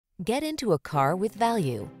Get into a car with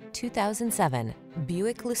value. 2007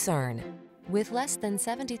 Buick Lucerne. With less than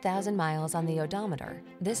 70,000 miles on the odometer,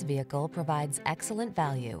 this vehicle provides excellent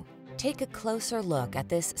value. Take a closer look at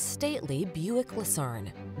this stately Buick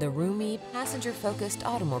Lucerne, the roomy, passenger-focused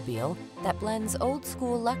automobile that blends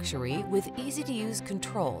old-school luxury with easy-to-use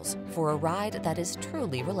controls for a ride that is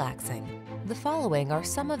truly relaxing. The following are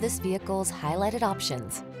some of this vehicle's highlighted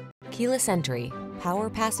options: keyless entry,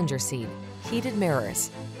 power passenger seat, heated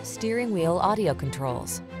mirrors, steering wheel audio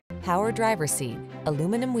controls, power driver seat,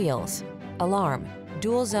 aluminum wheels, alarm,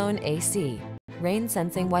 dual zone AC, rain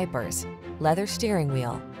sensing wipers, leather steering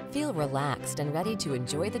wheel. Feel relaxed and ready to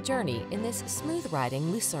enjoy the journey in this smooth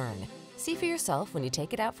riding Lucerne. See for yourself when you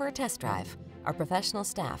take it out for a test drive. Our professional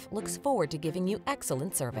staff looks forward to giving you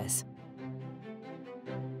excellent service.